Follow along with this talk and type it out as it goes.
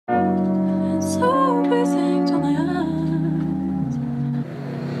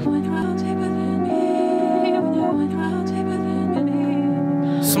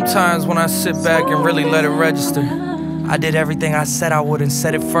Sometimes when I sit back and really let it register, I did everything I said I would and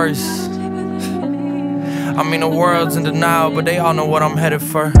said it first. I mean, the world's in denial, but they all know what I'm headed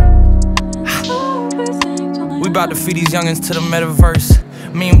for. We about to feed these youngins to the metaverse.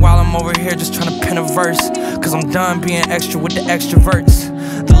 Meanwhile, I'm over here just trying to pen a verse, cause I'm done being extra with the extroverts.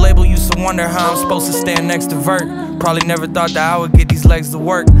 The label used to wonder how I'm supposed to stand next to Vert. Probably never thought that I would get these legs to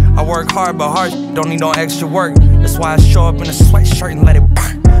work. I work hard, but hard don't need no extra work. That's why I show up in a sweatshirt and let it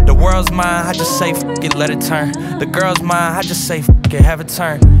burn. The world's mine, I just say f it, let it turn. The girl's mine, I just say f it, have a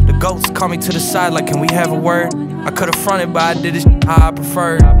turn. The goats call me to the side like, can we have a word? I could've fronted, but I did this how I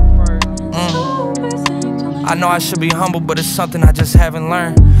preferred. I know I should be humble, but it's something I just haven't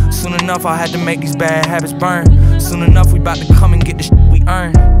learned. Soon enough, I had to make these bad habits burn. Soon enough, we about to come and get the shit we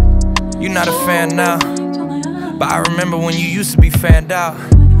earn. You're not a fan now, but I remember when you used to be fanned out.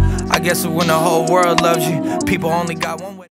 I guess when the whole world loves you, people only got one way.